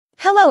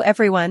Hello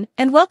everyone,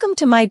 and welcome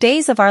to my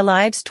Days of Our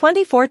Lives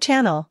 24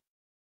 channel.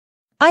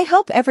 I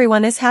hope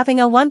everyone is having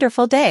a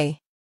wonderful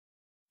day.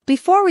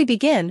 Before we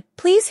begin,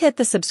 please hit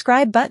the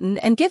subscribe button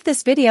and give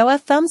this video a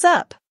thumbs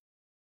up.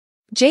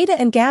 Jada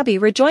and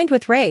Gabi rejoined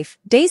with Rafe,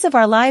 Days of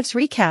Our Lives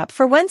recap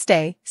for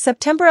Wednesday,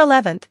 September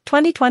 11,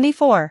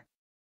 2024.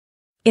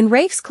 In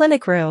Rafe's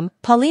clinic room,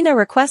 Paulina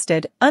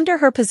requested, under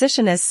her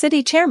position as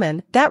city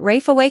chairman, that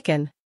Rafe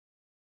awaken.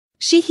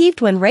 She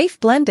heaved when Rafe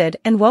blended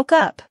and woke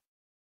up.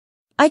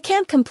 "I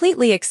can't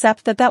completely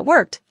accept that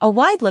worked," a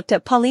wide-looked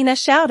at Paulina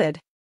shouted.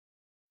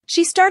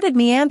 She started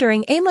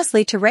meandering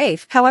aimlessly to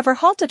Rafe, however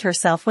halted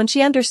herself when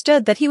she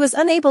understood that he was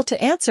unable to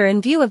answer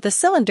in view of the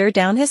cylinder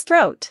down his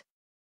throat.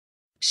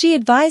 She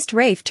advised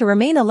Rafe to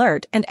remain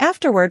alert and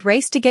afterward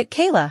raced to get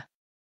Kayla.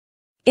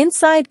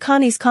 Inside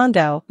Connie's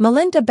condo,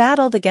 Melinda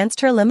battled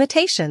against her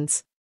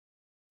limitations.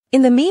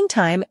 In the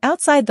meantime,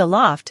 outside the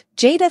loft,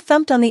 Jada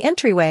thumped on the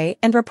entryway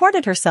and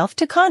reported herself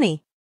to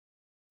Connie.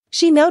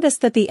 She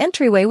noticed that the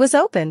entryway was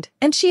opened,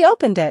 and she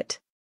opened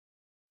it.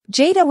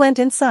 Jada went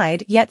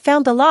inside yet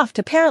found the loft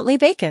apparently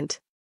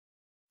vacant.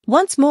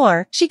 Once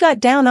more, she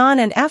got down on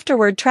and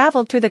afterward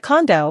traveled through the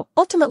condo,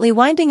 ultimately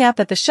winding up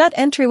at the shut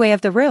entryway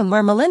of the room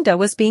where Melinda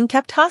was being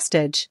kept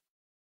hostage.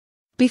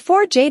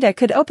 Before Jada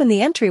could open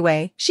the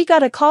entryway, she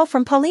got a call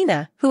from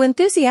Paulina, who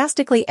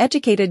enthusiastically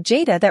educated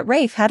Jada that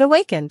Rafe had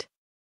awakened.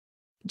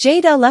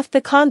 Jada left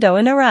the condo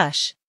in a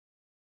rush.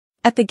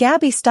 At the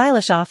Gabi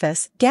stylish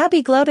office,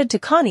 Gabi gloated to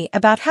Connie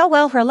about how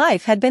well her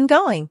life had been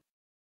going.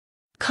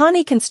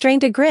 Connie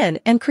constrained a grin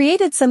and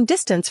created some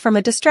distance from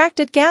a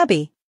distracted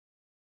Gabi.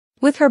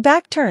 With her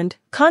back turned,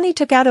 Connie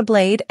took out a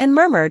blade and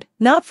murmured,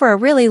 "Not for a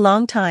really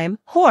long time,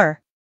 whore."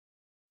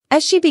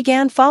 As she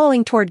began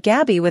following toward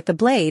Gabi with the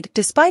blade,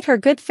 despite her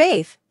good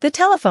faith, the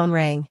telephone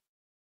rang.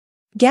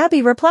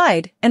 Gabi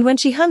replied, and when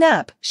she hung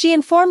up, she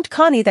informed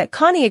Connie that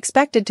Connie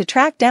expected to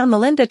track down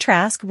Melinda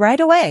Trask right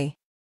away.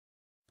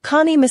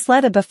 Connie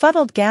misled a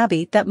befuddled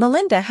Gabi that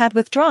Melinda had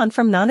withdrawn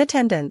from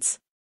non-attendance.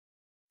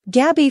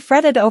 Gabi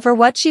fretted over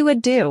what she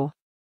would do.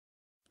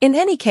 In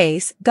any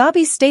case,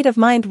 Gabi's state of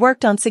mind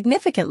worked on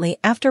significantly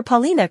after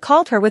Paulina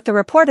called her with the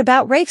report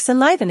about Rafe's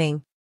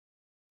enlivening.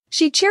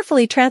 She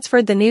cheerfully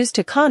transferred the news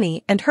to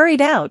Connie and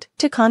hurried out,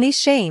 to Connie's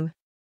shame.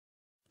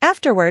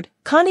 Afterward,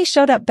 Connie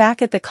showed up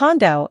back at the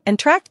condo and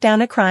tracked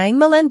down a crying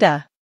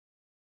Melinda.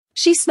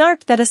 She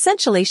snarked that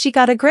essentially she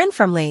got a grin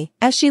from Lee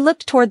as she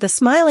looked toward the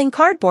smiling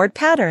cardboard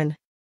pattern.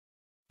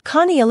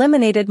 Connie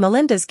eliminated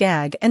Melinda's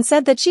gag and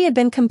said that she had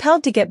been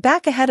compelled to get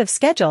back ahead of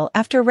schedule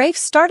after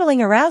Rafe's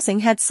startling arousing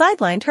had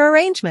sidelined her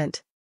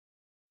arrangement.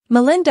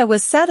 Melinda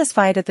was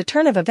satisfied at the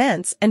turn of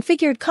events and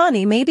figured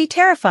Connie may be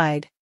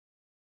terrified.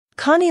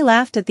 Connie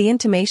laughed at the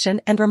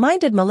intimation and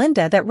reminded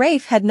Melinda that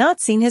Rafe had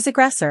not seen his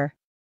aggressor.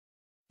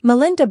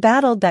 Melinda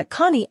battled that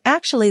Connie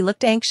actually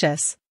looked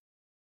anxious.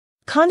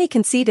 Connie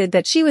conceded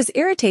that she was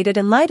irritated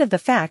in light of the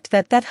fact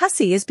that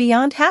hussy is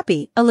beyond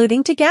happy,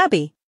 alluding to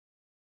Gabi.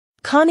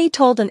 Connie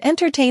told and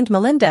entertained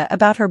Melinda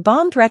about her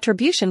bombed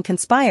retribution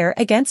conspire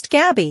against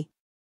Gabi.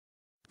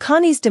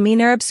 Connie's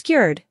demeanor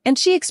obscured, and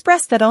she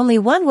expressed that only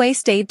one way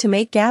stayed to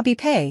make Gabi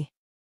pay.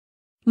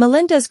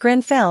 Melinda's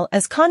grin fell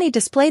as Connie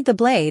displayed the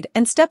blade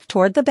and stepped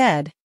toward the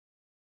bed.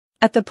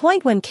 At the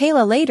point when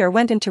Kayla later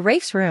went into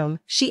Rafe's room,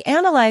 she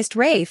analyzed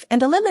Rafe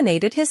and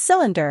eliminated his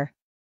cylinder.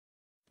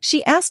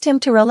 She asked him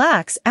to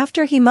relax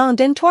after he moaned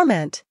in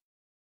torment.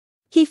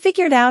 He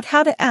figured out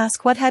how to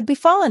ask what had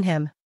befallen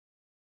him.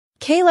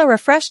 Kayla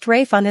refreshed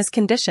Rafe on his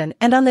condition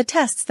and on the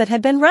tests that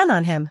had been run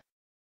on him.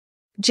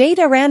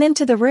 Jada ran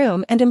into the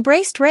room and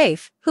embraced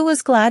Rafe, who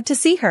was glad to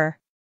see her.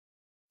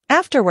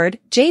 Afterward,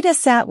 Jada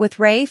sat with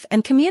Rafe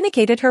and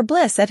communicated her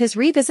bliss at his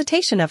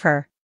revisitation of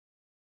her.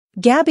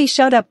 Gabi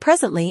showed up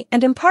presently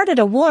and imparted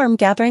a warm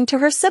gathering to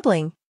her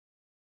sibling.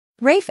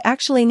 Rafe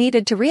actually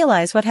needed to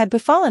realize what had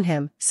befallen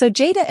him, so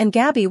Jada and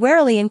Gabi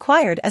warily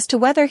inquired as to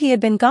whether he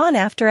had been gone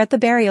after at the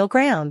burial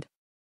ground.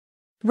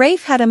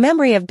 Rafe had a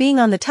memory of being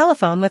on the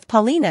telephone with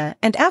Paulina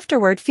and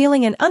afterward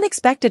feeling an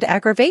unexpected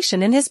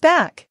aggravation in his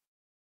back.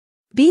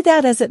 Be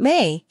that as it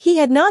may, he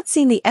had not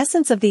seen the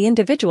essence of the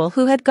individual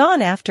who had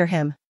gone after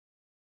him.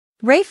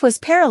 Rafe was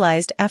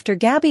paralyzed after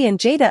Gabi and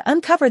Jada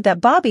uncovered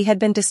that Bobby had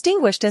been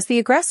distinguished as the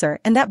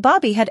aggressor and that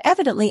Bobby had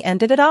evidently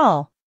ended it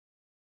all.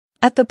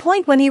 At the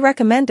point when he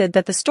recommended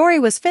that the story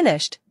was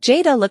finished,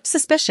 Jada looked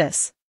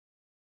suspicious.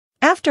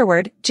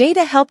 Afterward,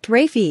 Jada helped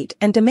Rafe eat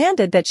and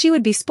demanded that she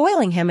would be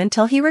spoiling him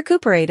until he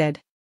recuperated.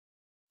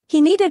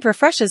 He needed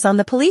refreshes on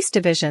the police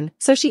division,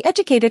 so she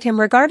educated him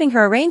regarding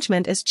her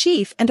arrangement as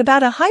chief and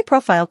about a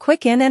high-profile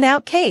quick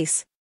in-and-out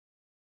case.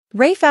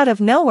 Rafe out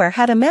of nowhere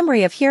had a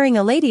memory of hearing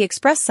a lady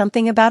express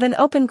something about an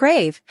open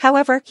grave,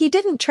 however, he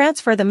didn't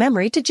transfer the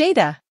memory to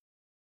Jada.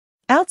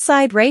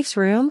 Outside Rafe's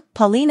room,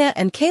 Paulina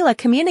and Kayla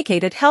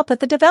communicated help at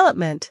the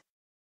development.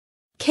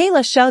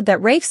 Kayla showed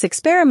that Rafe's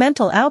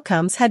experimental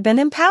outcomes had been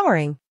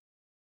empowering.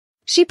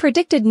 She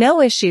predicted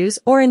no issues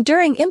or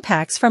enduring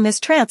impacts from his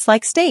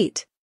trance-like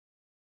state.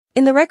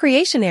 In the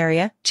recreation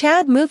area,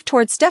 Chad moved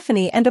toward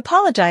Stephanie and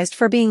apologized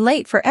for being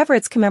late for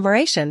Everett's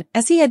commemoration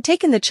as he had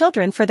taken the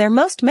children for their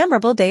most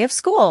memorable day of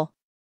school.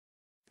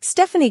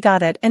 Stephanie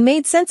got it and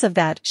made sense of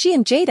that. She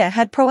and Jada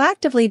had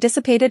proactively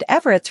dissipated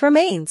Everett's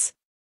remains.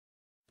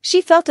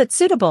 She felt it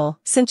suitable,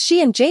 since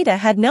she and Jada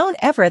had known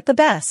Everett the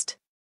best.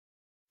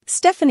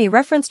 Stephanie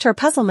referenced her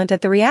puzzlement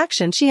at the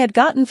reaction she had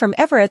gotten from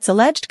Everett's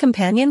alleged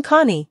companion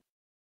Connie.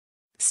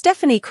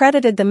 Stephanie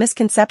credited the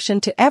misconception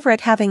to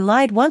Everett having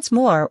lied once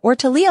more or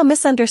to Leo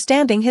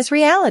misunderstanding his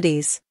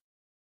realities.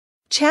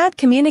 Chad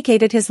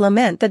communicated his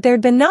lament that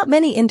there'd been not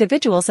many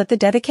individuals at the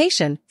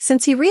dedication,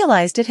 since he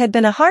realized it had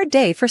been a hard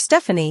day for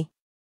Stephanie.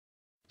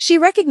 She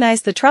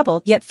recognized the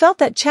trouble yet felt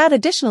that Chad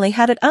additionally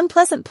had it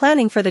unpleasant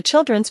planning for the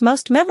children's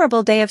most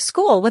memorable day of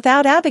school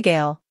without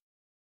Abigail.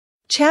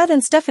 Chad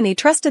and Stephanie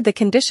trusted the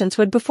conditions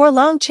would before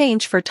long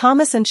change for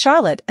Thomas and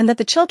Charlotte and that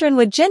the children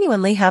would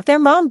genuinely have their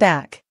mom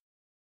back.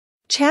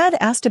 Chad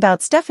asked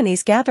about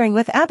Stephanie's gathering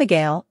with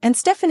Abigail, and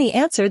Stephanie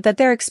answered that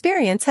their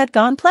experience had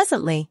gone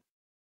pleasantly.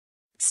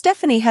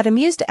 Stephanie had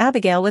amused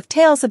Abigail with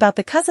tales about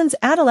the cousins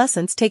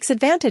adolescence takes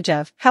advantage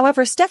of,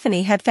 however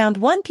Stephanie had found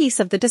one piece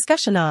of the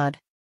discussion odd.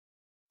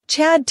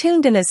 Chad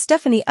tuned in as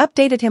Stephanie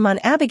updated him on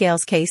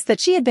Abigail's case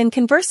that she had been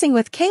conversing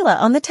with Kayla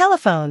on the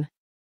telephone.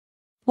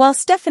 While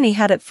Stephanie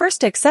had at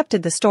first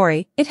accepted the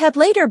story, it had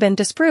later been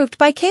disproved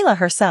by Kayla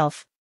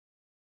herself.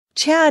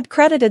 Chad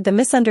credited the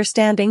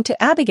misunderstanding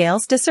to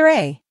Abigail's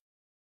disarray.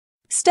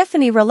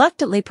 Stephanie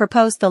reluctantly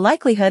proposed the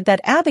likelihood that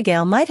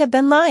Abigail might have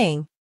been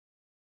lying.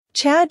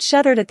 Chad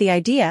shuddered at the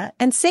idea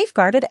and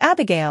safeguarded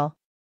Abigail.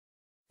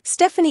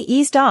 Stephanie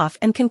eased off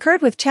and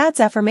concurred with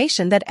Chad's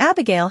affirmation that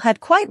Abigail had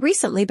quite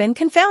recently been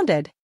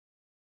confounded.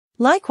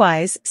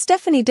 Likewise,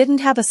 Stephanie didn't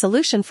have a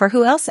solution for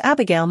who else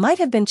Abigail might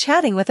have been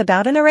chatting with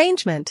about an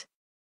arrangement.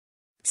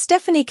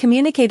 Stephanie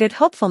communicated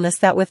hopefulness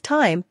that with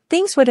time,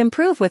 things would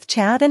improve with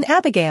Chad and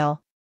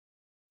Abigail.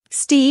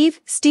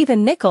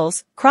 Stephen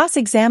Nichols,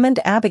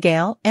 cross-examined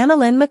Abigail,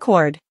 Annalyn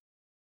McCord.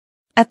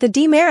 At the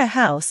DiMera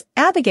house,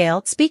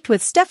 Abigail speaked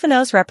with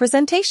Stefano's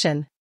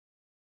representation.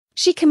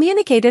 She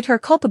communicated her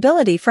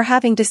culpability for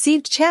having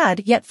deceived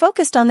Chad yet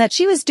focused on that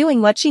she was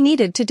doing what she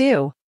needed to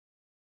do.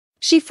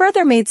 She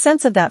further made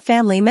sense of that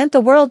family meant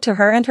the world to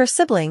her and her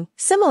sibling,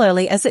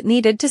 similarly as it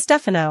needed to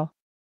Stefano.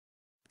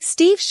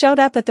 Steve showed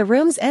up at the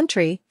room's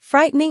entry,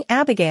 frightening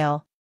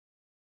Abigail.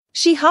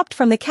 She hopped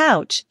from the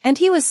couch, and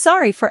he was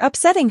sorry for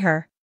upsetting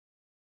her.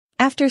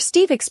 After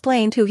Steve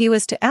explained who he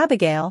was to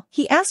Abigail,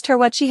 he asked her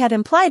what she had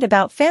implied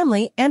about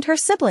family and her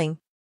sibling.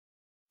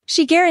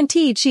 She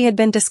guaranteed she had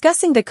been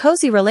discussing the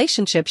cozy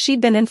relationship she'd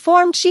been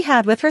informed she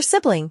had with her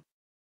sibling.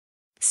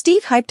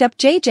 Steve hyped up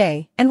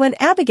JJ, and when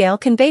Abigail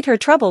conveyed her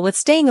trouble with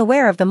staying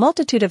aware of the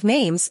multitude of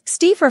names,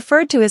 Steve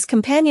referred to his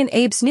companion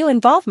Abe's new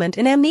involvement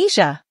in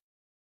amnesia.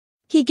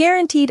 He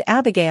guaranteed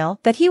Abigail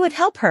that he would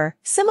help her,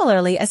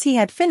 similarly as he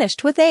had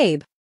finished with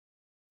Abe.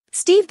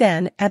 Steve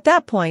then, at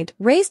that point,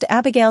 raised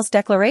Abigail's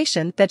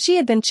declaration that she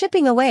had been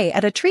chipping away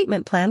at a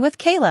treatment plan with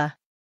Kayla.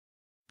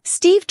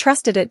 Steve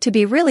trusted it to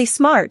be really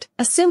smart,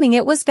 assuming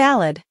it was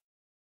valid.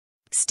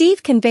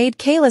 Steve conveyed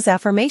Kayla's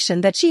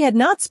affirmation that she had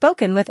not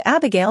spoken with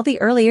Abigail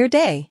the earlier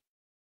day.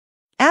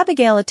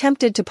 Abigail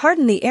attempted to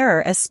pardon the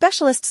error as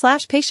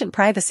specialist/patient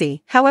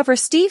privacy, however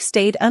Steve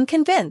stayed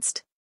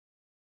unconvinced.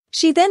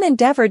 She then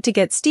endeavored to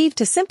get Steve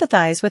to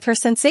sympathize with her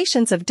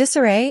sensations of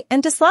disarray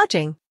and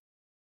dislodging.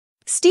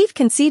 Steve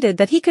conceded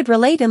that he could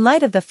relate in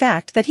light of the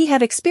fact that he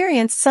had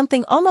experienced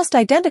something almost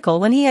identical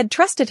when he had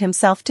trusted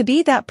himself to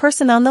be that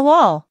person on the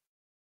wall.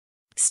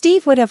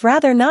 Steve would have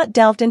rather not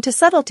delved into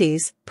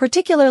subtleties,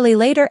 particularly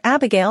later.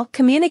 Abigail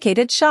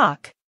communicated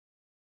shock.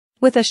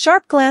 With a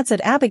sharp glance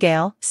at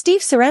Abigail,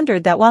 Steve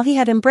surrendered that while he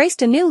had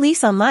embraced a new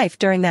lease on life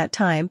during that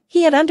time,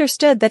 he had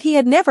understood that he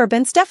had never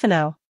been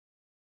Stefano.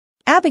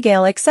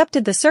 Abigail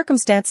accepted the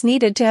circumstance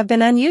needed to have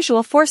been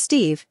unusual for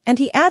Steve, and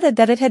he added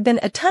that it had been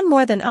a ton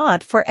more than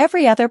odd for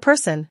every other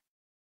person.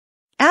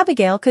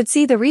 Abigail could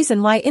see the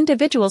reason why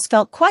individuals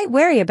felt quite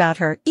wary about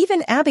her,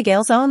 even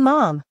Abigail's own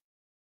mom.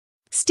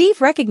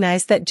 Steve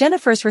recognized that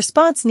Jennifer's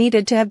response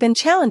needed to have been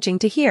challenging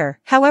to hear,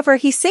 however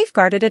he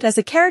safeguarded it as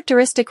a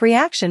characteristic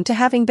reaction to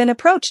having been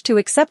approached to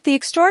accept the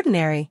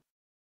extraordinary.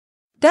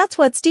 That's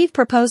what Steve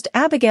proposed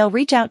Abigail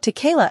reach out to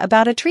Kayla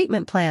about a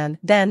treatment plan,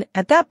 then,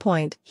 at that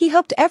point, he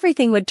hoped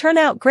everything would turn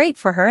out great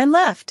for her and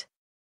left.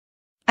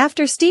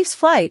 After Steve's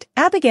flight,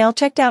 Abigail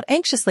checked out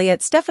anxiously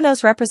at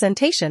Stefano's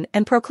representation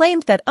and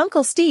proclaimed that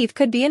Uncle Steve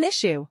could be an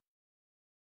issue.